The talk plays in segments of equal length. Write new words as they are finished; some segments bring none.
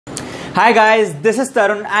Hi guys, this is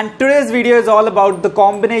Tarun and today's video is all about the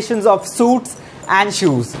combinations of suits and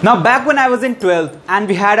shoes. Now back when I was in 12th and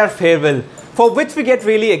we had our farewell, for which we get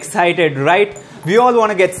really excited, right? We all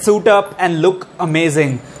want to get suit up and look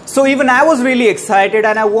amazing. So even I was really excited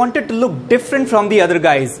and I wanted to look different from the other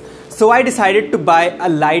guys. So I decided to buy a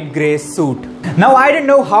light grey suit. Now I didn't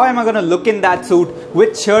know how am I gonna look in that suit,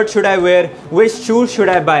 which shirt should I wear, which shoes should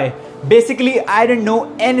I buy. Basically I didn't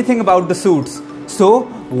know anything about the suits. So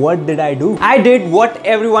what did I do? I did what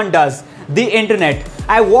everyone does, the internet.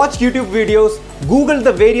 I watched YouTube videos, googled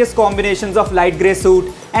the various combinations of light grey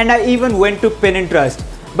suit, and I even went to Pinterest.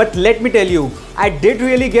 But let me tell you, I did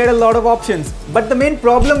really get a lot of options. But the main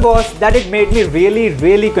problem was that it made me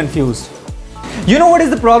really confused. You know what is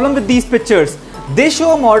the problem with these pictures? They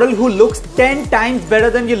show a model who looks 10 times better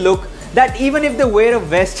than you look, that even if they wear a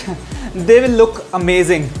vest, they will look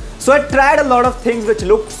amazing. So I tried a lot of things which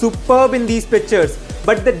looked superb in these pictures,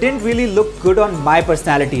 but they didn't really look good on my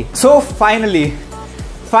personality. So finally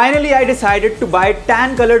I decided to buy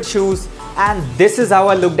tan colored shoes, and this is how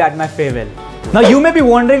I looked at my farewell. Now you may be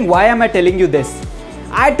wondering, why am I telling you this?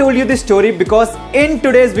 I told you this story because in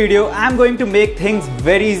today's video I'm going to make things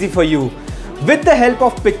very easy for you. With the help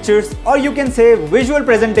of pictures, or you can say visual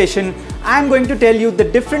presentation, I'm going to tell you the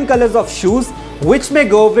different colors of shoes which may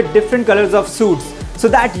go with different colors of suits, so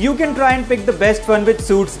that you can try and pick the best one which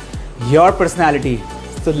suits your personality.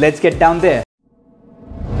 So let's get down there.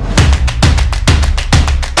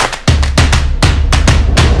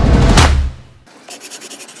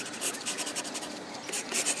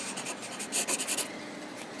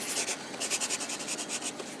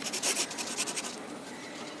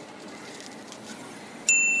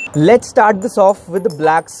 Let's start this off with the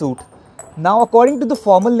black suit. Now according to the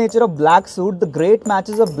formal nature of black suit, the great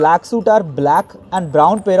matches of black suit are black and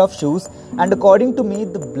brown pair of shoes, and according to me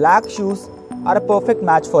the black shoes are a perfect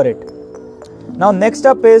match for it. Now next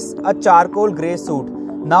up is a charcoal grey suit.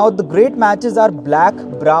 Now the great matches are black,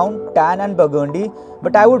 brown, tan and burgundy,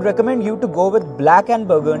 but I would recommend you to go with black and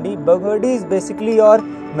burgundy. Burgundy is basically your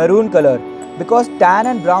maroon color, because tan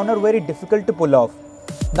and brown are very difficult to pull off.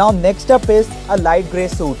 Now next up is a light grey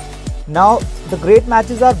suit. Now the great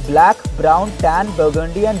matches are black, brown, tan,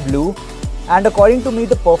 burgundy and blue, and according to me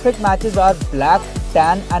the perfect matches are black,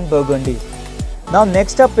 tan and burgundy. Now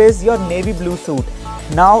next up is your navy blue suit.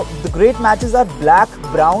 Now the great matches are black,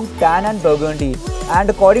 brown, tan and burgundy, and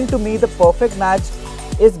according to me the perfect match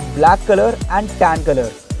is black color and tan color.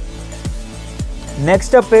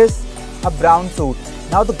 Next up is a brown suit.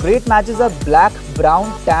 Now the great matches are black,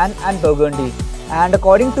 brown, tan and burgundy, and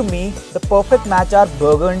according to me the perfect match are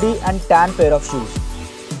burgundy and tan pair of shoes.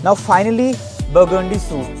 Now finally, burgundy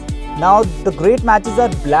suit. Now the great matches are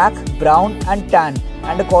black, brown and tan,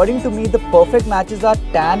 and according to me the perfect matches are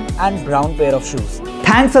tan and brown pair of shoes.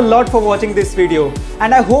 Thanks a lot for watching this video,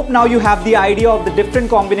 and I hope now you have the idea of the different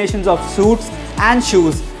combinations of suits and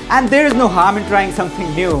shoes, and there is no harm in trying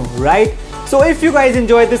something new, right? So if you guys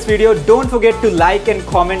enjoyed this video, don't forget to like and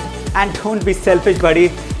comment, and don't be selfish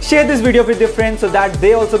buddy. Share this video with your friends so that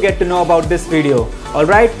they also get to know about this video.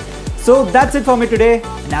 Alright, so that's it for me today,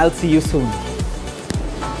 and I'll see you soon.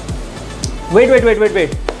 Wait.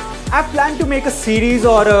 I've planned to make a series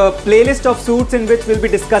or a playlist of suits in which we'll be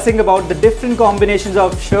discussing about the different combinations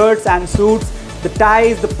of shirts and suits, the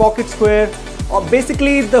ties, the pocket square, or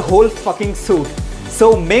basically the whole fucking suit.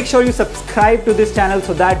 So make sure you subscribe to this channel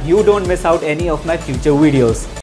so that you don't miss out any of my future videos.